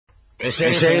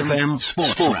SAFM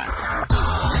Sports Wrap.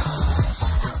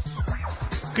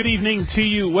 Good evening to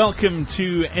you. Welcome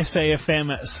to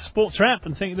SAFM Sports Wrap,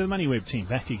 and thank you to the MoneyWeb team.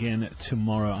 Back again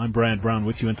tomorrow. I'm Brad Brown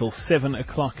with you until 7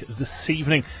 o'clock this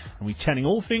evening, and we're chatting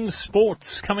all things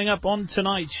sports. Coming up on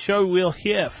tonight's show, we'll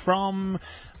hear from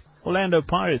Orlando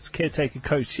Pirates caretaker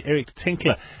coach Eric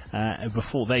Tinkler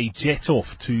before they jet off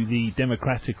to the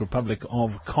Democratic Republic of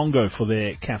Congo for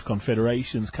their CAF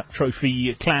Confederations Cup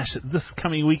Trophy clash this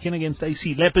coming weekend against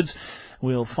AC Leopards.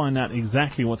 We'll find out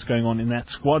exactly what's going on in that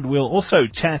squad. We'll also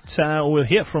we'll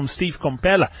hear from Steve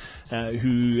Komphela,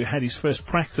 who had his first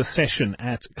practice session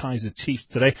at Kaizer Chiefs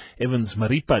today. Evans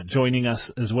Maripa joining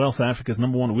us as well, South Africa's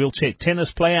 #1 wheelchair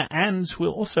tennis player. And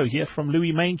we'll also hear from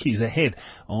Louis Mainkies ahead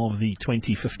of the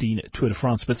 2015 Tour de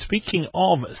France. But speaking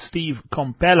of Steve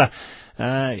Komphela,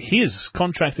 his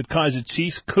contract at Kaizer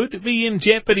Chiefs could be in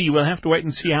jeopardy. We'll have to wait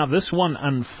and see how this one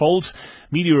unfolds.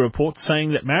 Media reports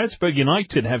saying that Maritzburg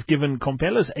United have given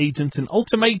Komphela's agent an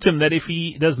ultimatum that if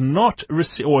he does not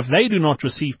receive, or if they do not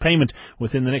receive payment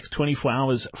within the next 24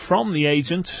 hours from the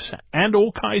agent and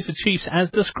or Kaizer Chiefs,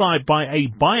 as described by a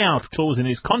buyout clause in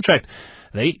his contract,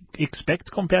 they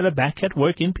expect Komphela back at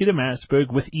work in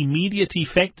Pietermaritzburg with immediate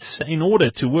effects in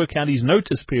order to work out his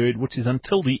notice period, which is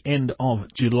until the end of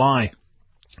July.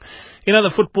 In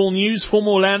other football news, former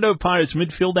Orlando Pirates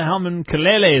midfielder Helman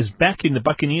Kalele is back in the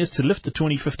Buccaneers to lift the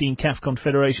 2015 CAF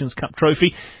Confederations Cup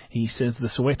trophy. He says the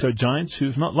Soweto Giants,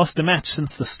 who've not lost a match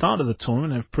since the start of the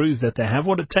tournament, have proved that they have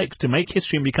what it takes to make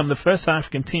history and become the first South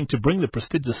African team to bring the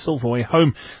prestigious silverware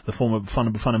home. The former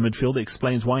Bafana midfielder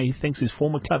explains why he thinks his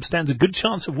former club stands a good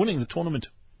chance of winning the tournament.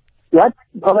 What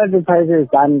Orlando Pirates has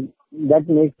done, that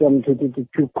makes them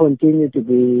to continue to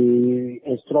be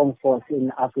a strong force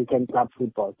in African club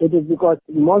football. It is because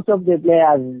most of the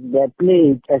players that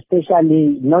played,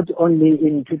 especially not only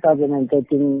in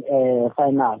 2013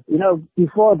 final. You know,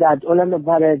 before that, Orlando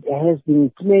Pirates has been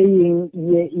playing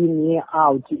year in, year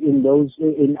out in those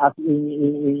in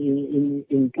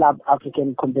club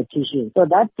African competition. So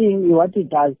that thing, what it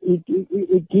does, it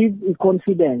gives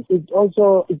confidence. It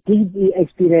gives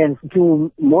experience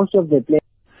to most of the players.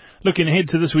 Looking ahead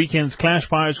to this weekend's clash,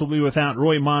 Pirates will be without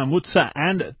Roy Mayamutsa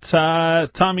and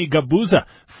Tami Gabuza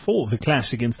for the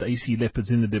clash against AC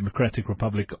Leopards in the Democratic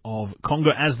Republic of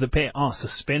Congo, as the pair are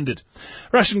suspended.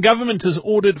 Russian government has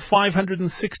ordered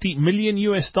 $560 million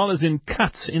in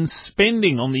cuts in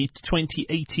spending on the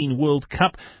 2018 World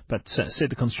Cup, but said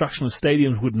the construction of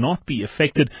stadiums would not be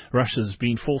affected. Russia's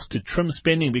been forced to trim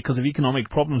spending because of economic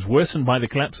problems worsened by the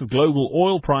collapse of global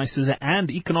oil prices and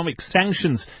economic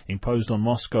sanctions imposed on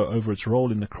Moscow over its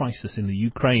role in the crisis in the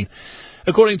Ukraine.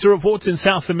 According to reports in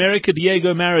South America,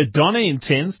 Diego Maradona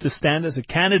intends to stand as a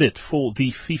candidate for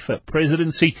the FIFA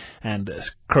presidency, and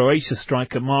Croatia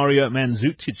striker Mario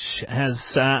Mandzukic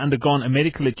has undergone a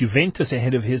medical at Juventus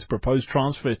ahead of his proposed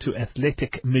transfer to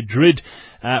Atletico Madrid.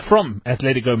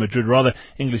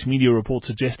 English media reports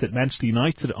suggest that Manchester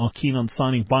United are keen on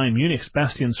signing Bayern Munich's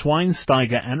Bastian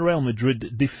Schweinsteiger and Real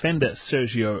Madrid defender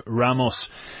Sergio Ramos.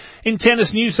 In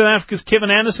tennis news, South Africa's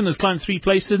Kevin Anderson has climbed 3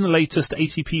 places in the latest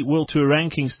ATP World Tour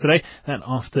rankings today. That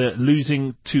after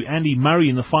losing to Andy Murray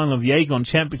in the final of the Aegon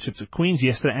Championships at Queen's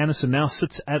yesterday, Anderson now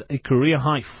sits at a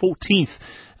career-high 14th.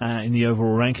 In the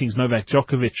overall rankings. Novak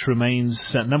Djokovic remains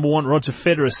 #1, Roger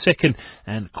Federer 2nd,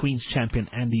 and Queen's champion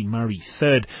Andy Murray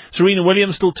 3rd. Serena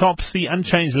Williams still tops the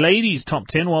unchanged ladies top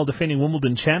 10, while defending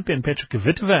Wimbledon champion Petra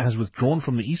Kvitova has withdrawn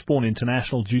from the Eastbourne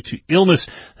International due to illness.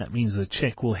 That means the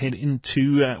Czech will head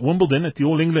into Wimbledon at the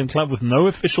All England Club with no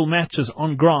official matches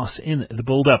on grass in the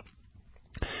build-up.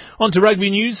 On to rugby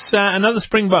news. Another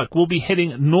Springbok will be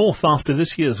heading north after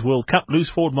this year's World Cup. Loose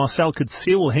forward Marcel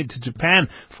Coetzee will head to Japan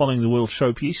following the World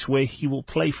Showpiece, where he will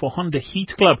play for Honda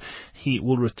Heat Club. He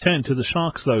will return to the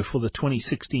Sharks, though, for the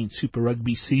 2016 Super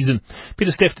Rugby season.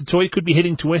 Pieter-Steph du Toit could be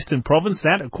heading to Western Province.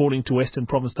 That, according to Western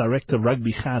Province Director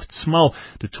Rugby Gert Small.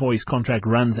 Du Toit's contract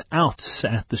runs out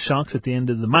at the Sharks at the end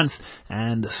of the month,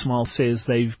 and Small says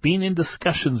they've been in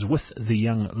discussions with the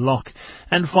young lock.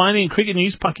 And finally, in cricket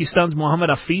news, Pakistan's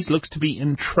Mohammad Hafiz looks to be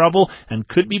in trouble and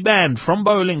could be banned from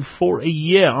bowling for a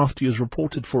year after he was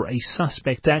reported for a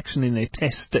suspect action in their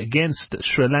test against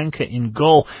Sri Lanka in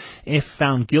goal. If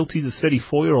found guilty, the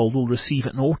 34-year-old will receive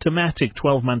an automatic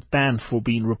 12-month ban for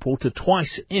being reported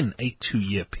twice in a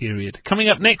 2-year period. Coming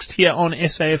up next here on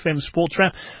SAFM Sports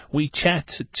Wrap, we chat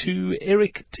to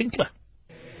Eric Tinkler.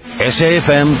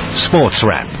 SAFM Sports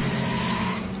Wrap.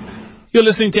 You're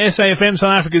listening to SAFM,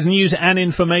 South Africa's news and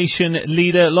information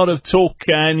leader. A lot of talk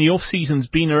in the off-season's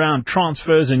been around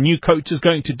transfers and new coaches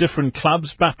going to different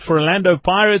clubs. But for Orlando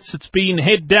Pirates, it's been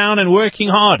head down and working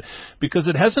hard because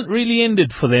it hasn't really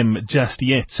ended for them just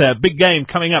yet. Big game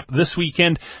coming up this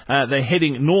weekend. They're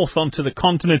heading north onto the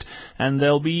continent, and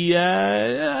they'll be,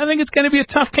 I think it's going to be a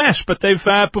tough clash, but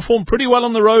they've performed pretty well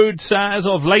on the road as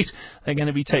of late. They're going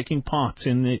to be taking part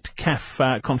in the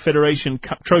CAF Confederation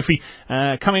Cup Trophy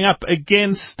coming up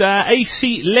against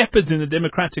AC Leopards in the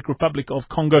Democratic Republic of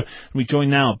Congo. We're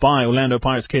joined now by Orlando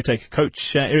Pirates caretaker coach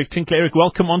Eric Tinkler. Eric,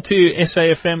 welcome onto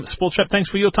SAFM Sports Wrap. Thanks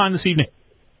for your time this evening.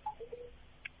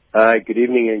 Good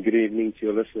evening, and good evening to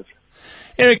your listeners.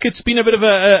 Eric, it's been a bit of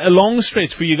a long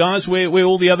stretch for you guys where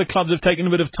all the other clubs have taken a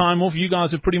bit of time off. You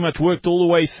guys have pretty much worked all the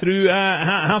way through.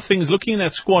 How are things looking in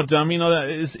that squad? I mean,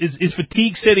 is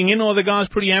fatigue setting in, or are the guys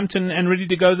pretty amped and ready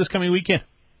to go this coming weekend?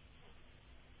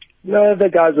 No, the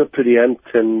guys are pretty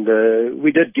amped, and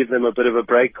we did give them a bit of a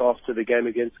break after the game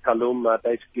against Kalum. I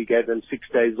basically gave them 6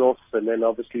 days off, and then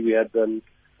obviously we had the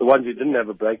ones who didn't have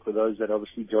a break were those that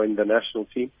obviously joined the national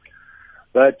team.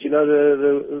 But, you know,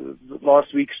 the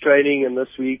last week's training and this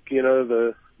week, you know,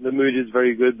 the mood is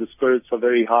very good. The spirits are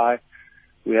very high.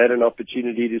 We had an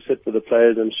opportunity to sit with the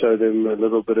players and show them a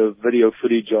little bit of video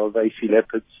footage of AC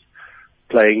Leopards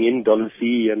playing in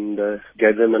Dolisie, and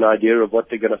gave them an idea of what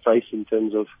they're going to face in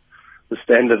terms of the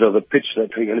standard of the pitch that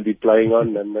we're going to be playing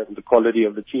on, and the quality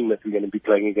of the team that we're going to be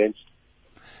playing against.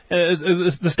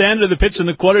 The standard of the pitch and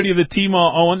the quality of the team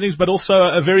are one thing, but also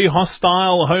a very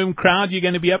hostile home crowd you're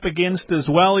going to be up against as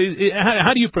well.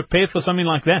 How do you prepare for something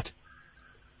like that?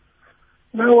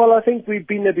 No, well, I think we've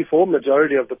been there before.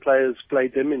 Majority of the players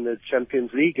played them in the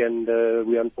Champions League, and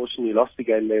we unfortunately lost the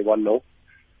game there 1-0.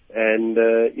 And,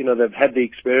 you know, they've had the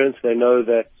experience. They know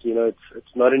that, you know,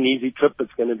 it's not an easy trip.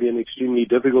 It's going to be an extremely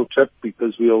difficult trip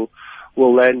because we'll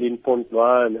land in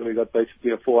Pointe-Noire, and then we've got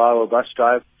basically a 4-hour bus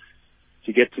drive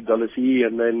to get to Dolisie,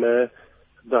 and then the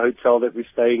hotel that we're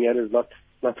staying at is not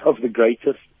of the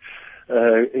greatest,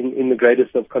 in the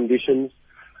greatest of conditions.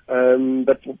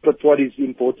 But what is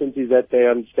important is that they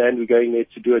understand we're going there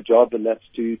to do a job, and that's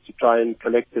to try and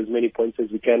collect as many points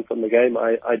as we can from the game.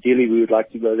 Ideally, we would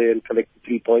like to go there and collect the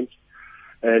 3 points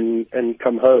and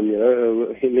come home, you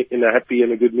know, in a happy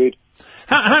and a good mood.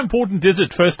 How important is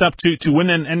it, first up, to win?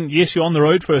 And yes, you're on the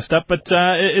road first up, but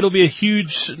it'll be a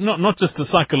huge, not just a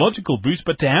psychological boost,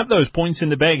 but to have those points in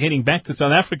the bag heading back to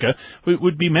South Africa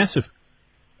would be massive.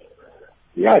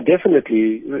 Yeah,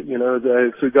 definitely. You know,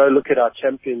 if we go look at our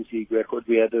Champions League record,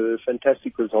 we had a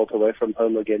fantastic result away from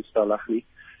home against Al Ahly,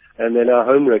 and then our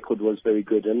home record was very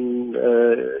good. And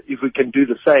if we can do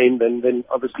the same, then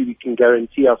obviously we can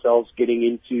guarantee ourselves getting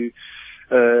into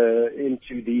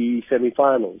the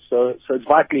semi-finals. So it's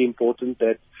vitally important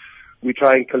that we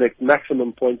try and collect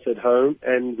maximum points at home,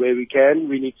 and where we can,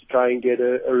 we need to try and get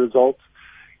a result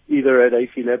either at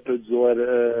AC Leopards or at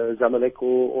Zamalek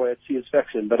or at CS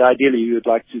Faction. But ideally, we would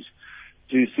like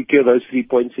to secure those 3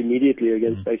 points immediately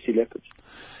against AC Leopards.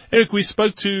 Eric, we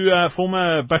spoke to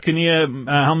former Buccaneer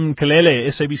Ham Kalele,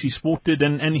 SABC Sport did,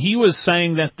 and he was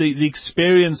saying that the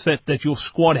experience that your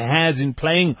squad has in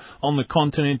playing on the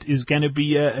continent is going to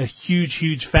be a huge,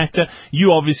 huge factor.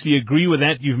 You obviously agree with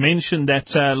that. You've mentioned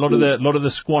that a lot of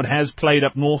the squad has played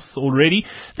up north already.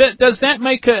 Does that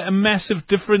make a massive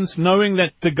difference, knowing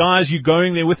that the guys you're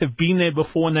going there with have been there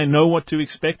before and they know what to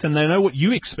expect and they know what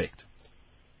you expect?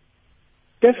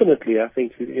 Definitely. I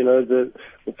think, you know, the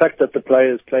fact that the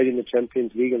players played in the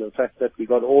Champions League and the fact that we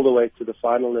got all the way to the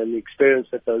final and the experience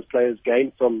that those players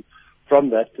gained from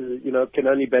that, you know, can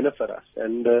only benefit us.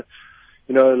 And,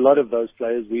 you know, a lot of those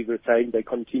players we've retained, they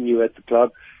continue at the club.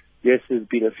 Yes, there's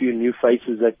been a few new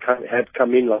faces that have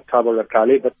come in, like Thabo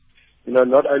Rakale, but, you know,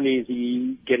 not only is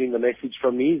he getting the message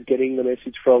from me, he's getting the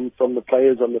message from the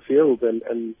players on the field,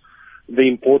 and the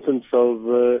importance of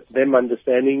them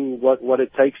understanding what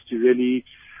it takes to really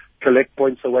collect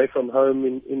points away from home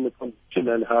in the competition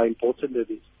and how important it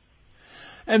is.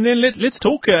 And then let's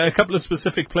talk a couple of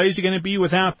specific players. You're going to be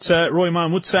without Roy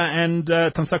Maamutsa and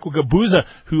Thamsanqa Gabuza,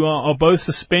 who are both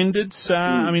suspended.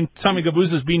 I mean, Tami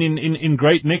Gabuza's been in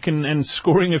great nick and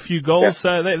scoring a few goals.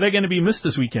 Yeah. They're going to be missed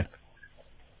this weekend.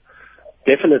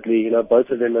 Definitely, you know,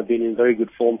 both of them have been in very good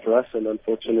form for us, and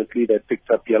unfortunately they picked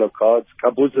up yellow cards.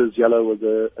 Gabuza's yellow was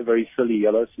a very silly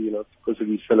yellow, so, you know, because of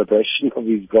his celebration of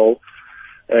his goal.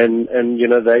 And you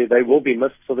know, they will be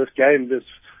missed for this game,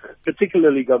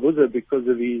 particularly Gabuza, because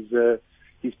of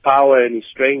his power and his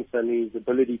strength and his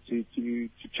ability to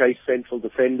chase central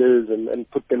defenders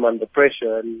and put them under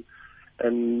pressure,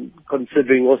 and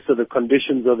considering also the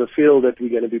conditions of the field that we're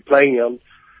going to be playing on,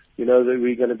 You know, that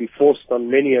we're going to be forced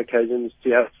on many occasions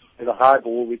to have the high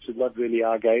ball, which is not really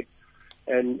our game.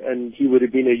 And he would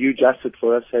have been a huge asset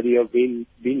for us had he have been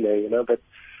there, you know. But,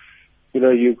 you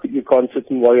know, you can't sit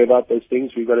and worry about those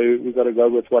things. We've got to go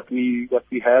with what we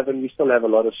have, and we still have a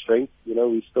lot of strength. You know,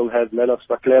 we still have Lennox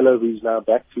Maklelo, who's now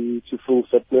back to full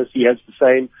fitness. He has the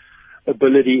same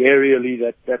ability aerially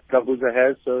that Kabuza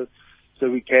has, so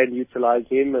we can utilize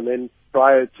him. And then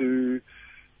prior to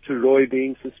Roy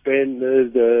being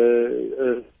suspended,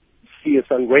 Sia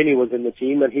Sangweni was in the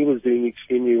team, and he was doing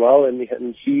extremely well, and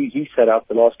he sat out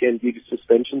the last game due to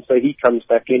suspension, so he comes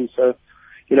back in. So,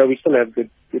 you know, we still have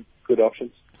good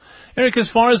options. Eric, as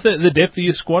far as the depth of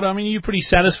your squad, I mean, you're pretty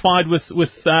satisfied with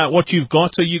what you've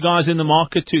got. Are you guys in the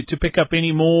market to pick up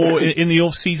any more in the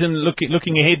off season,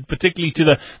 looking ahead, particularly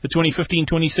to the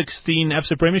 2015-2016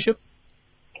 ABSA Premiership?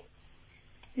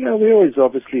 Yeah, we're always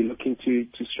obviously looking to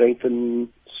strengthen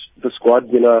the squad.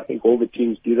 You know, I think all the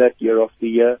teams do that year after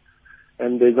year,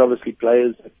 and there's obviously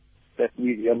players that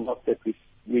we unlock that we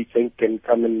think can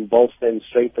come and bolster and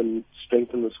strengthen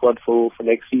the squad for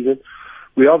next season.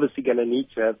 We're obviously going to need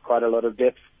to have quite a lot of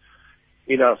depth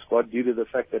in our squad due to the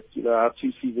fact that, you know, our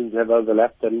 2 seasons have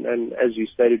overlapped, and as you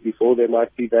stated before, there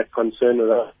might be that concern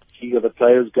around the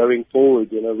players going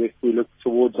forward, you know, if we look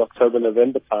towards October,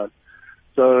 November time.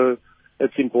 So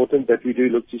it's important that we do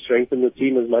look to strengthen the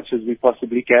team as much as we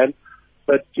possibly can.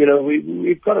 But, you know,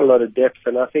 we've got a lot of depth,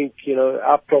 and I think, you know,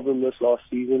 our problem this last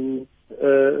season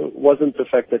wasn't the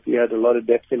fact that we had a lot of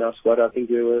depth in our squad. I think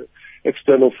there were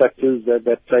external factors that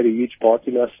played a huge part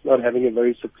in us not having a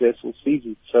very successful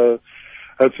season. So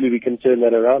hopefully we can turn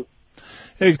that around.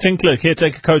 Eric Tinkler,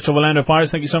 caretaker coach of Orlando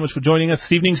Pirates, thank you so much for joining us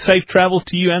this evening. Safe travels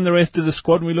to you and the rest of the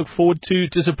squad, and we look forward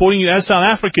to supporting you as South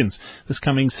Africans this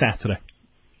coming Saturday.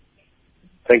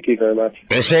 Thank you very much.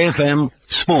 SAFM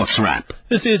Sports Wrap.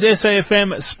 This is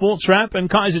SAFM Sports Wrap, and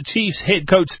Kaizer Chiefs head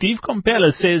coach Steve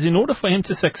Komphela says in order for him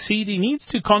to succeed, he needs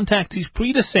to contact his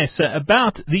predecessor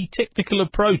about the technical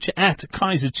approach at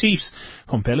Kaizer Chiefs.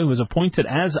 Komphela, who was appointed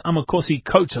as Amakosi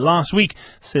coach last week,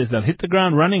 says they'll hit the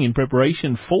ground running in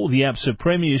preparation for the ABSA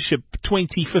Premiership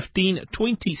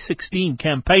 2015-2016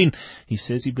 campaign. He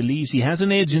says he believes he has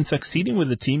an edge in succeeding with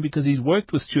the team because he's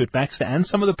worked with Stuart Baxter and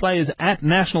some of the players at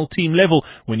national team level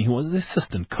when he was the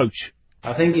assistant coach.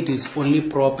 I think it is only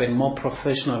proper and more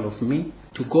professional of me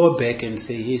to go back and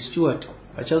say, hey Stuart,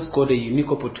 I just got a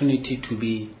unique opportunity to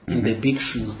be in the big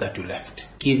shoes that you left.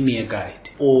 Give me a guide.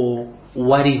 Or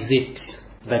what is it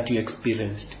that you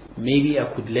experienced? Maybe I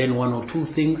could learn 1 or 2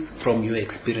 things from your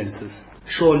experiences.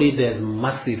 Surely there's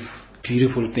massive,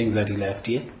 beautiful things that he left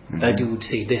here that he would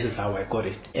say, this is how I got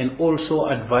it. And also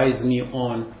advise me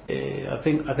on, I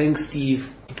think Steve,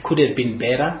 it could have been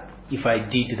better if I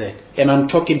did that. And I'm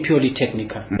talking purely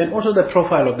technical. And also the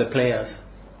profile of the players.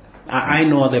 I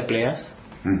know the players.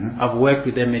 I've worked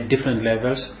with them at different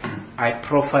levels. I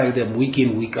profile them week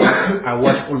in, week out. I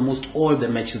watch almost all the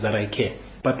matches that I can.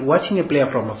 But watching a player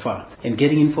from afar and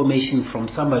getting information from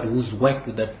somebody who's worked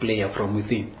with that player from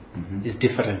within is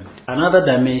different. Another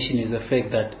dimension is the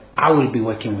fact that I will be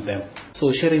working with them.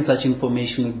 So sharing such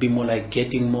information would be more like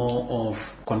getting more of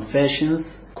confirmations,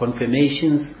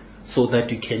 so that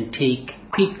you can take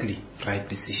quickly right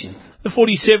decisions. The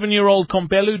 47-year-old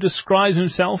Komphela, who describes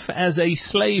himself as a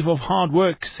slave of hard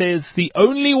work, says the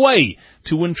only way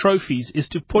to win trophies is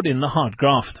to put in the hard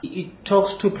graft. It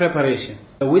talks to preparation.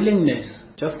 The willingness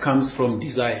just comes from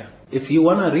desire. If you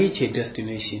want to reach a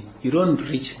destination, you don't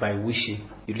reach by wishing.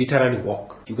 You literally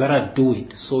walk. You got to do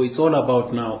it. So it's all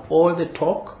about now. All the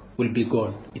talk will be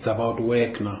gone. It's about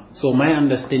work now. So my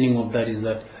understanding of that is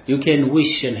that you can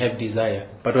wish and have desire,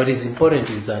 but what is important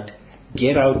is that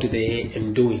get out there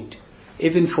and do it.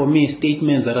 Even for me,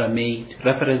 statements that are made,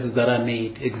 references that are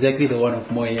made, exactly the one of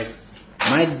Moyes,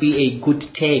 might be a good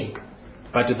tag,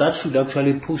 but that should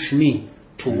actually push me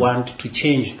to want to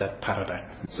change that paradigm.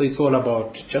 So it's all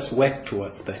about just work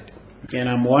towards that. And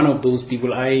I'm one of those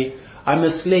people. I'm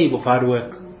a slave of hard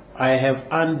work. I have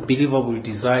unbelievable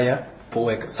desire for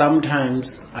work.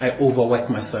 Sometimes I overwork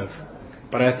myself.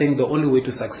 But I think the only way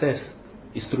to success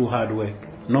is through hard work,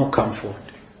 no comfort.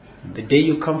 The day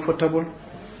you're comfortable,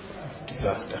 it's a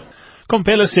disaster.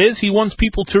 Komphela says he wants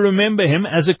people to remember him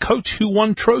as a coach who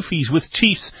won trophies with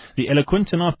Chiefs. The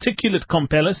eloquent and articulate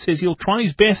Komphela says he'll try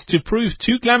his best to prove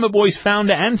to Glamour Boys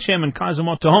founder and chairman Kaizer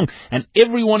Motaung and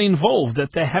everyone involved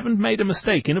that they haven't made a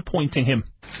mistake in appointing him.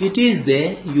 It is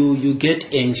there. You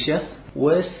get anxious.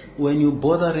 Worse when you're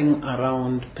bothering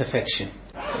around perfection.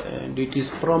 And it is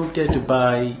prompted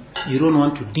by you don't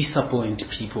want to disappoint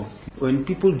people. When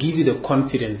people give you the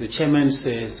confidence, the chairman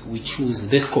says, we choose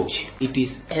this coach. It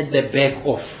is at the back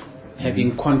of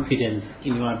having confidence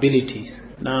in your abilities.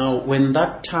 Now, when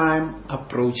that time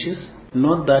approaches,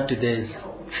 not that there's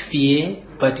fear,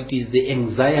 but it is the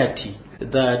anxiety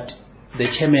that the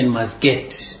chairman must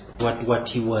get what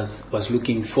he was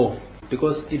looking for.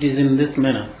 Because it is in this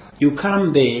manner. You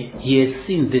come there, he has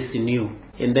seen this in you.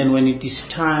 And then when it is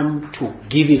time to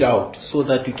give it out so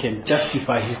that you can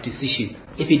justify his decision,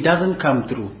 if it doesn't come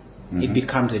through, it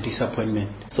becomes a disappointment.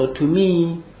 So to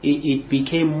me, it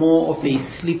became more of a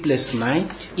sleepless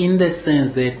night in the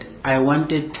sense that I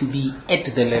wanted to be at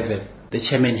the level the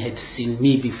chairman had seen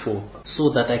me before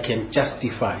so that I can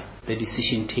justify the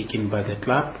decision taken by the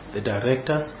club, the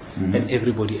directors, and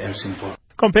everybody else involved.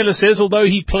 Komphela says although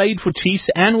he played for Chiefs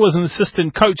and was an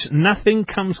assistant coach, nothing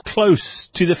comes close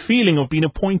to the feeling of being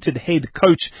appointed head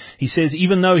coach. He says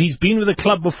even though he's been with the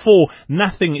club before,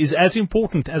 nothing is as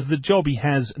important as the job he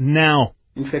has now.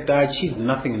 In fact, I achieved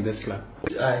nothing in this club.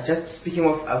 Just speaking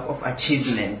of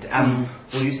achievement,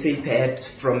 would you say perhaps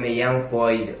from a young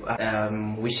boy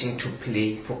wishing to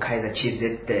play for Kaizer Chiefs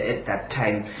at that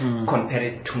time,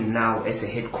 compared to now as a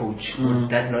head coach, would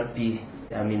that not be...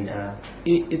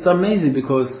 It's amazing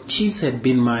because Chiefs had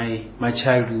been my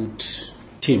childhood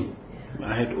team.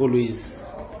 I had always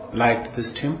liked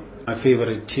this team, my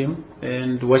favorite team,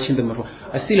 and watching them.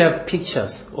 I still have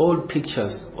pictures, old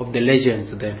pictures of the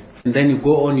legends then. And then you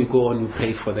go on, you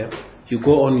play for them. You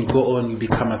go on, you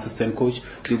become assistant coach.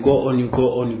 You go on,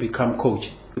 you become coach.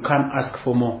 You can't ask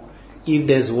for more. If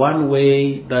there's one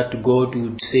way that God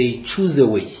would say, choose a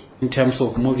way in terms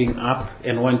of moving up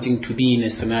and wanting to be in a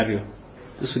scenario,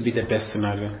 this would be the best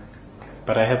scenario.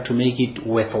 But I have to make it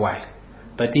worthwhile.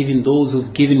 That even those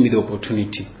who've given me the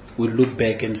opportunity will look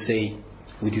back and say,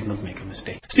 we did not make a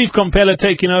mistake. Steve Komphela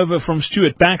taking over from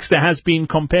Stuart Baxter has been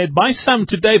compared by some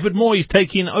to David Moyes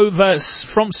taking over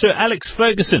from Sir Alex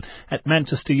Ferguson at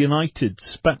Manchester United.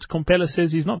 But Komphela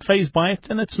says he's not fazed by it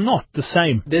and it's not the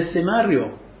same. The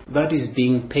scenario that is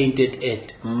being painted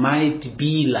at might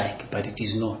be like, but it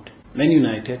is not. Man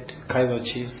United, Kaizer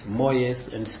Chiefs,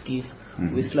 Moyes and Steve,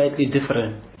 we're slightly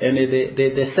different. And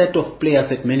the set of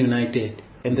players at Man United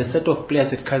and the set of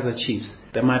players at Kaizer Chiefs,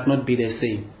 they might not be the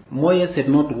same. Moyes had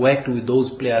not worked with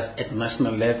those players at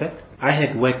national level. I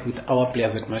had worked with our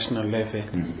players at national level.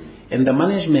 And the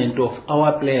management of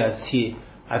our players here,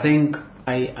 I think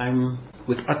I'm,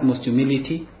 with utmost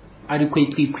humility,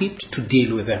 adequately equipped to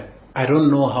deal with them. I don't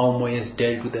know how Moyes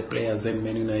dealt with the players at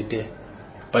Man United.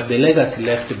 But the legacy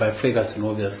left by Ferguson,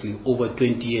 obviously, over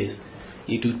 20 years,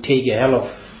 it would take a hell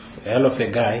of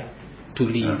a guy to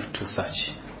live to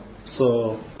such.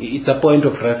 So it's a point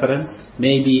of reference,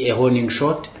 maybe a warning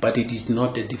shot, but it is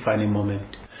not a defining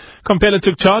moment. Komphela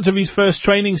took charge of his first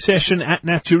training session at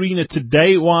Naturena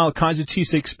today, while Kaizer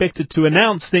Chiefs are expected to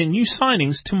announce their new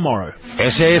signings tomorrow.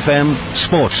 SAFM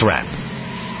Sports Wrap.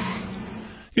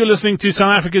 You're listening to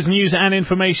South Africa's news and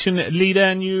information leader,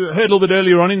 and you heard a little bit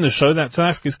earlier on in the show that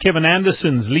South Africa's Kevin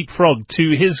Anderson's leapfrog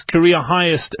to his career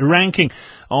highest ranking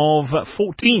of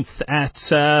 14th at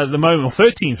the moment, or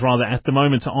 13th rather, at the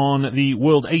moment on the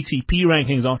World ATP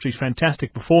rankings after his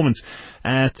fantastic performance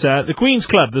at the Queen's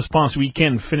Club this past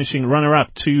weekend, finishing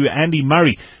runner-up to Andy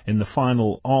Murray in the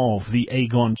final of the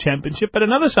Aegon Championship. But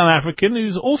another South African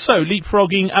who's also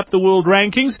leapfrogging up the world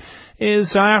rankings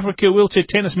is South Africa wheelchair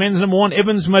tennis men's number one,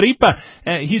 Evans Maripa.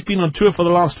 He's been on tour for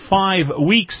the last 5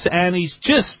 weeks, and he's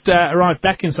just arrived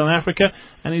back in South Africa,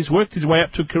 and he's worked his way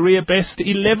up to a career best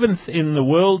 11th in the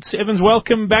world. Evans,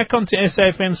 welcome back onto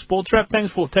SAFM Sports Wrap.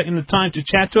 Thanks for taking the time to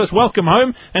chat to us. Welcome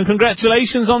home, and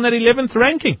congratulations on that 11th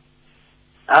ranking.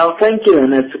 Oh, thank you,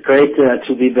 and it's great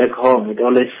to be back home. It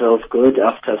always feels good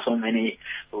after so many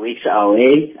weeks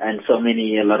away and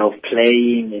a lot of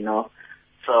playing, you know.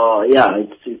 So, yeah,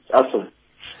 it's awesome.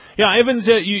 Yeah, Evans,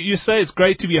 you say it's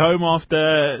great to be home after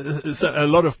a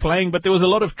lot of playing, but there was a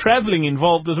lot of travelling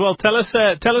involved as well. Tell us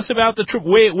about the trip.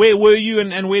 Where were you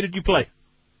and where did you play?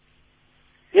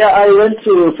 Yeah, I went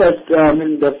to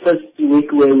the first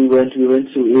week where we went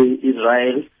to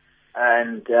Israel,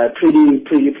 and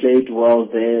pretty played well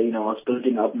there. You know, I was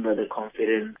building up the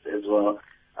confidence as well.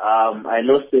 I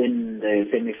lost in the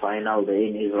semi-final there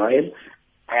in Israel.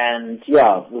 And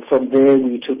yeah, from there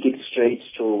we took it straight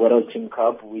to World Team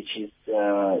Cup, which is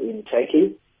in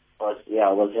Turkey. Was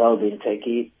held in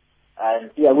Turkey.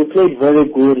 And yeah, we played very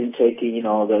good in Turkey. You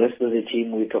know, the rest of the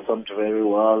team, we performed very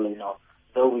well. You know,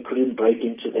 though we couldn't break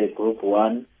into the group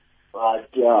one. But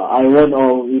I won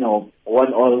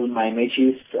all my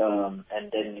matches.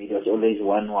 And then it was always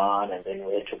 1-1, and then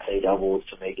we had to play doubles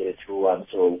to make it a 2-1.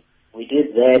 So we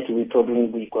did that. We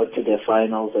got to the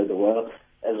finals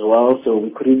as well, so we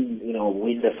couldn't,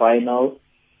 win the final.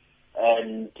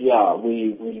 And yeah,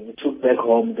 we took back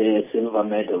home the silver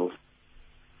medals.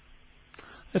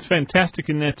 That's fantastic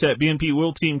in that BNP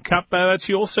World Team Cup. But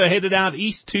you also headed out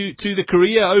east to the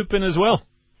Korea Open as well.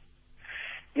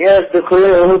 Yes, the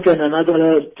Korea Open,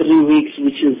 another 3 weeks,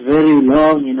 which is very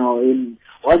long, you know.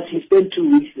 Once you spend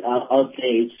 2 weeks out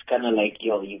there, it's kind of like,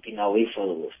 you've been away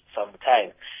for some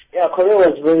time. Yeah, Korea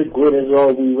was very good as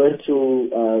well. We went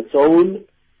to Seoul,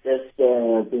 that's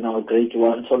the Grade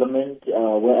 1 tournament,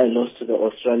 where I lost to the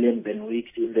Australian Ben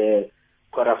Weeks in the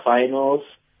quarterfinals.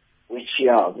 Which,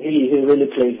 yeah, he really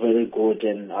played very good,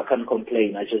 and I can't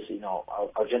complain. I just,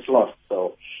 I just lost.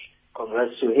 So,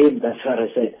 congrats to him. That's what I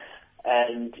said.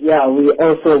 And yeah, we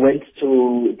also went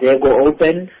to Daegu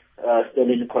Open, still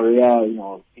in Korea.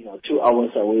 2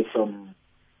 hours away from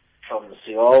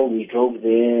Seoul. We drove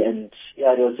there, and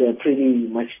yeah, it was a pretty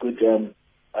much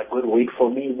a good week for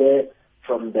me there.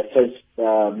 From the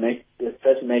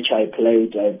first match I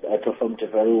played, I performed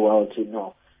very well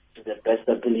to the best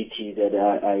ability that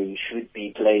I should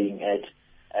be playing at.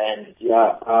 And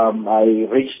yeah, I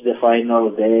reached the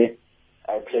final there.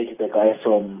 I played the guy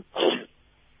from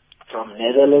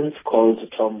Netherlands called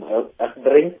Tom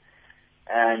Ekbring,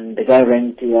 and the guy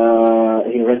ranked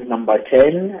number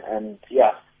 10. And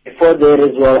yeah, before that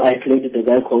as well, I played the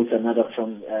guy called Sanada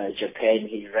from Japan.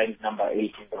 He ranked number 8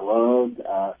 in the world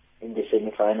in the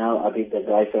semi-final. I beat the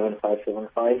guy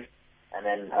 7-5, and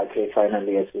then I played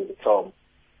finally as with Tom.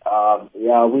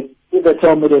 With the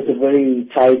Tom, it was a very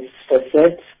tight first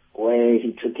set where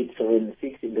he took it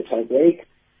 7-6 in the tie break,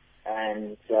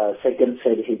 and second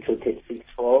set he took it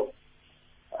 6-4.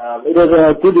 It was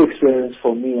a good experience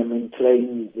for me. I mean,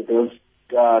 playing with those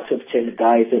 15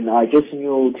 guys, and I just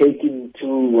knew taking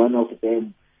one of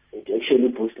them, it actually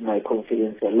boosted my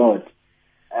confidence a lot.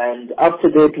 And after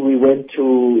that, we went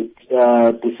to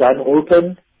Busan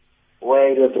Open,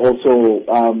 where it was also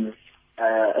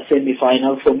a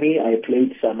semi-final for me. I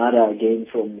played Sanada again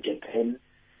from Japan,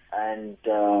 and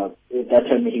at that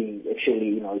time he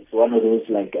actually, it's one of those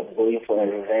like, I'm going for a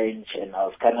revenge, and I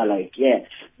was kind of like, yeah,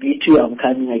 me too, I'm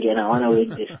coming again, I want to win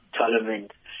this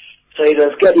tournament. So it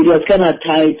was kind of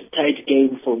tight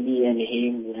game for me and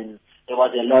him, and there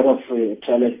was a lot of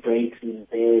toilet breaks in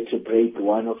there to break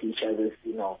one of each other's,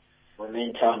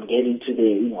 momentum, get into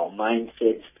the,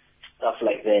 mindset, stuff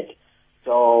like that.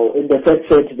 So in the third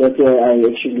set, that's where I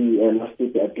actually lost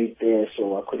it a bit there,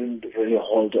 so I couldn't really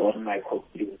hold on my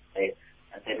confidence there,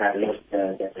 and then I lost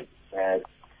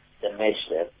the match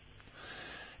there.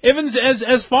 Evans,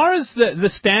 as far as the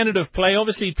standard of play,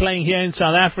 obviously playing here in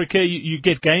South Africa, you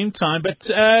get game time, but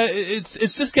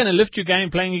it's just going to lift your game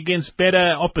playing against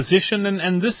better opposition.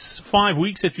 And this 5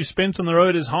 weeks that you spent on the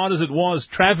road, as hard as it was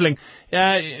travelling,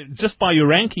 just by your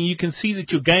ranking, you can see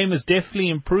that your game has definitely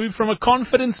improved. From a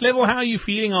confidence level, how are you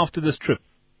feeling after this trip?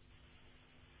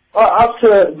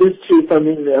 After this trip, I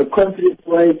mean,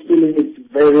 confidence-wise, feeling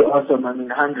it's very awesome. I mean,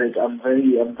 100. I'm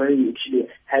very actually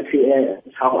happy at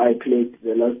how I played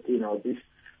the last, this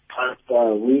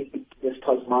past week, this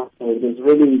past month. So it was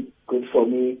really good for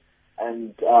me,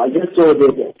 and I just saw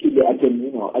that actually I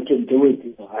can do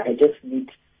it. I just need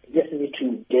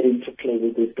to get into play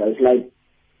with these guys. Like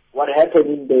what happened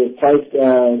in the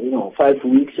 5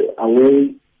 weeks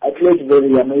away. I played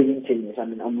very amazing tennis. I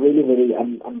mean, I'm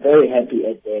very happy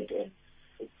at that, and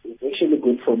it's actually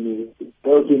good for me. It's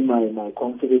building my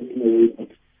confidence in a way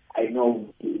that I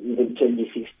know even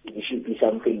 2016 there should be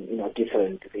something,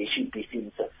 different. They should be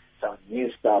seeing some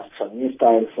new stuff, some new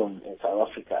style from South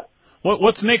Africa.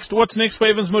 What's next? What's next for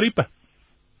Evans Moripa?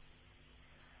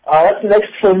 What's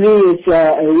next for me is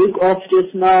a week off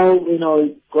just now.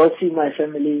 Go see my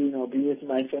family. Be with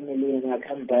my family, and I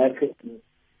come back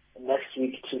next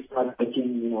week to start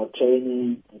making,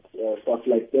 training, stuff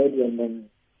like that. And then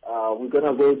we're going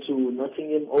to go to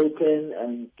Nottingham Open,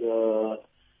 and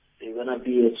there's going to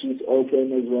be a Swiss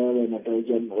Open as well, and a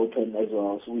Belgian Open as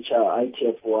well, which are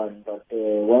ITF 1, but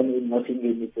one in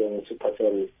Nottingham is a Super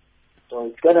Series. So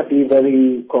it's going to be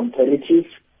very competitive,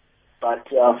 but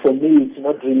for me, it's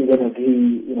not really going to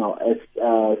be, as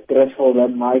stressful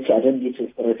that much. I don't need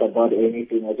to stress about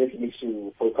anything. I just need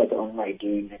to focus on my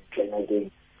game and play my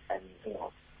game. And,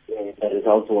 the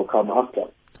results will come after.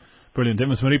 Brilliant.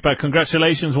 Evans Moripa,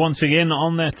 congratulations once again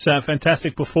on that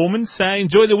fantastic performance.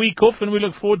 Enjoy the week off, and we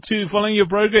look forward to following your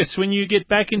progress when you get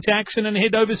back into action and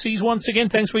head overseas once again.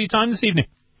 Thanks for your time this evening.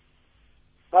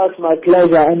 That's my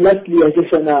pleasure. And lastly, I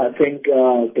just want to thank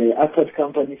the Airport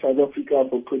Company South Africa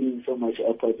for putting so much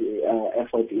effort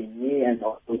in me, and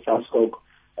also Southcoke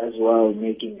as well,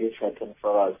 making this happen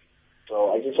for us.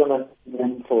 So I just want to thank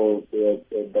them for the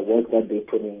work that they're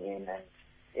putting in, and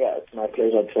Yeah, it's my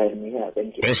pleasure to have me here.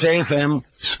 Thank you. SAFM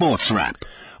Sports Wrap.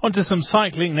 On to some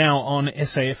cycling now on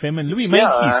SAFM, and Louis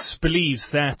Meintjes believes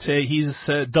that he's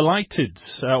delighted,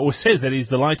 or says that he's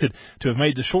delighted to have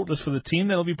made the shortlist for the team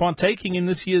that will be partaking in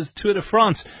this year's Tour de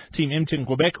France. Team Etienne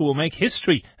Quebec will make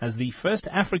history as the first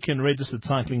African-registered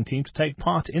cycling team to take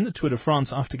part in the Tour de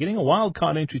France after getting a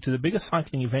wildcard entry to the biggest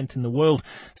cycling event in the world.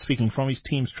 Speaking from his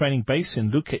team's training base in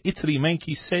Lucca, Italy,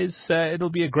 Meintjes says it'll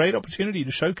be a great opportunity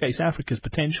to showcase Africa's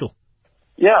potential.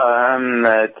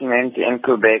 Yeah, Team in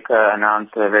Quebec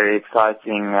announced a very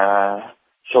exciting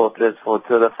shortlist for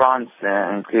Tour de France,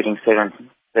 including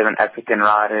seven African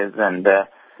riders and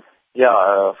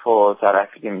four South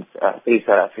Africans, 3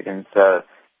 South Africans. So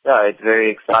yeah, it's very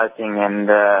exciting, and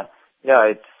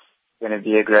it's going to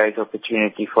be a great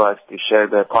opportunity for us to show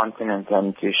the continent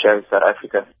and to show South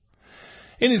Africa.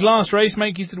 In his last race,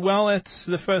 Meintjes did well at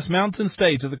the first mountain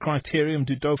stage of the Criterium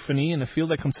du Dauphiné in a field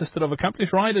that consisted of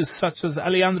accomplished riders such as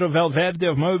Alejandro Valverde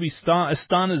of Movistar,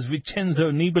 Astana's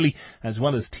Vincenzo Nibali, as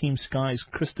well as Team Sky's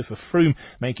Christopher Froome.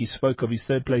 Meintjes spoke of his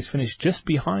third-place finish just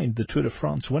behind the Tour de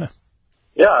France winner.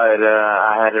 Yeah,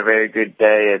 I had a very good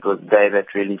day. It was a day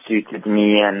that really suited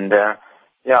me, and I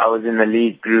was in the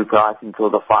lead group right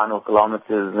until the final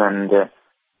kilometers, and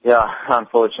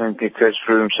unfortunately, Chris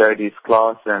Froome showed his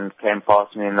class and came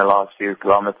past me in the last few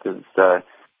kilometers.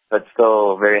 But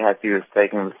still very happy with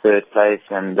taking the third place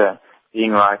and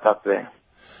being right up there.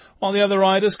 While the other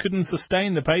riders couldn't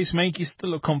sustain the pace, Meintjes still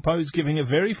looked composed, giving a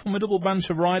very formidable bunch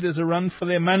of riders a run for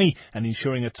their money and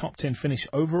ensuring a top 10 finish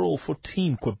overall for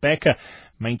Team Quebec.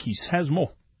 Meintjes has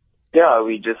more. Yeah,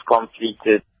 we just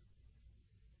completed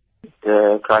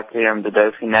the Criterium du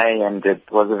Dauphiné, and it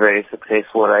was a very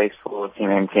successful race for Team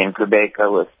Etienne Quebec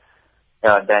with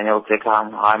Daniel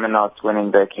Teckheimenot winning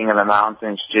the King of the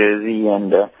Mountains jersey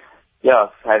and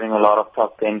having a lot of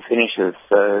top 10 finishes.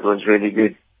 So it was really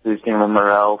good, boosting the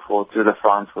morale for Tour de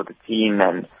France for the team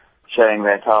and showing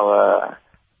that our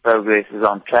progress is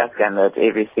on track and that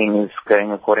everything is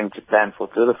going according to plan for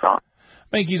Tour de France.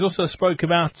 Meintjes also spoke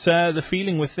about the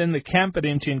feeling within the camp at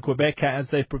Etienne Quebec as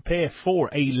they prepare for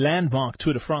a landmark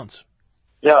Tour de France.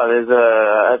 Yeah, there's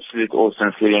a absolute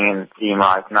awesome feeling in the team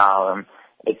right now.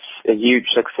 It's a huge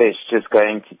success just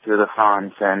going to Tour de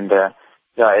France, and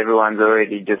everyone's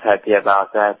already just happy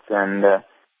about that. And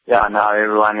now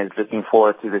everyone is looking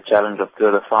forward to the challenge of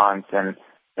Tour de France and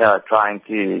trying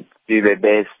to do their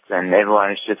best, and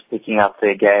everyone is just picking up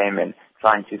their game and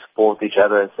trying to support each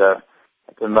other. So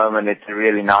at the moment, it's a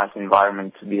really nice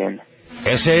environment to be in.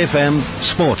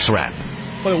 SAFM Sports Wrap.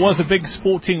 Well, it was a big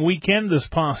sporting weekend this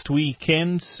past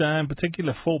weekend, in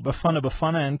particular for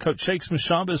Bafana, and Coach Shakes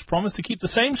Mashaba has promised to keep the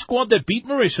same squad that beat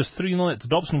Mauritius 3-0 at the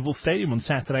Dobsonville Stadium on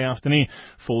Saturday afternoon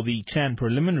for the CHAN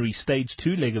preliminary Stage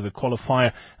 2 leg of the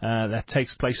qualifier that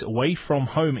takes place away from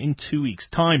home in 2 weeks'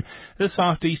 time. This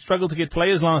after he struggled to get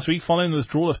players last week following the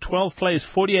withdrawal of 12 players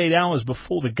 48 hours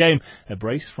before the game. A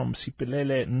brace from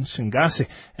Sipilele Nsingase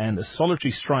and a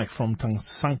solitary strike from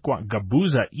Tansankwa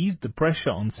Gabuza eased the pressure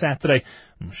on Saturday.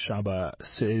 Mashaba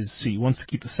says he wants to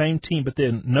keep the same team, but there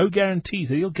are no guarantees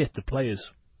that he'll get the players.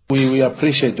 We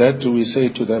appreciate that. We say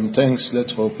to them, thanks.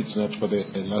 Let's hope it's not for the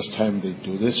last time they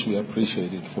do this. We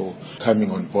appreciate it for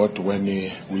coming on board when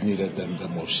we needed them the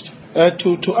most.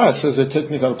 To us as a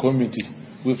technical committee,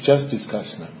 we've just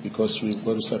discussed now because we've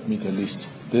got to submit a list.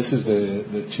 This is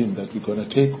the team that we're going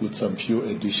to take with some few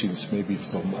additions maybe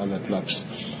from other clubs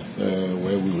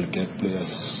where we will get players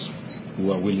who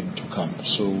are willing to come.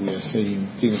 So we are saying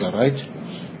things are right.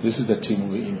 This is the team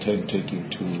we intend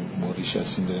taking to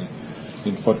Mauritius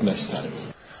in fortnight's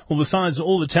time. Well, besides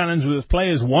all the challenges with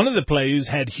players, one of the players who's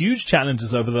had huge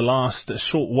challenges over the last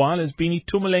short while has been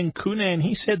Itumeleng Khune, and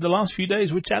he said the last few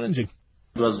days were challenging.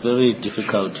 It was very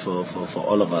difficult for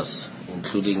all of us,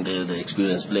 including the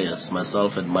experienced players.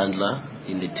 Myself and Mandla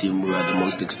in the team, we are the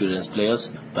most experienced players,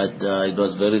 but it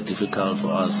was very difficult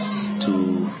for us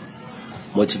to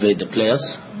motivate the players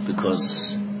because,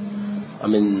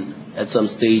 at some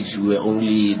stage we were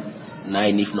only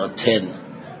 9, if not 10,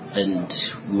 and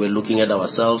we were looking at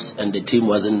ourselves and the team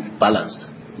wasn't balanced.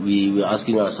 We were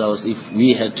asking ourselves if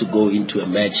we had to go into a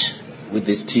match with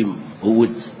this team, who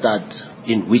would start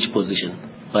in which position.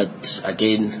 But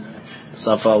again,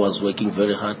 Safa was working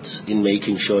very hard in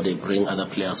making sure they bring other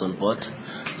players on board.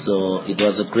 So it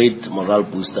was a great morale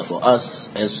booster for us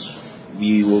as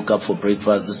we woke up for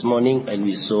breakfast this morning and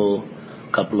we saw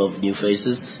a couple of new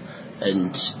faces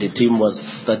and the team was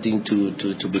starting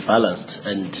to be balanced,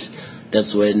 and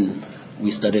that's when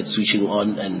we started switching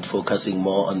on and focusing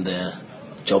more on the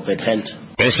job at hand.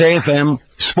 SAFM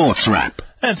Sports Wrap.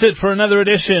 That's it for another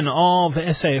edition of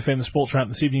SAFM Sports Wrap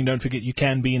this evening. Don't forget you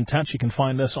can be in touch. You can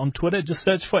find us on Twitter. Just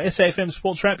search for SAFM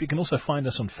Sports Wrap. You can also find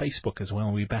us on Facebook as well.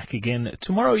 We'll be back again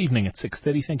tomorrow evening at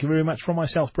 6:30. Thank you very much from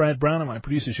myself, Brad Brown, and my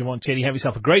producer, Siobhan Teddy. Have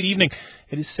yourself a great evening.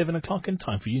 It is 7 o'clock and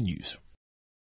time for your news.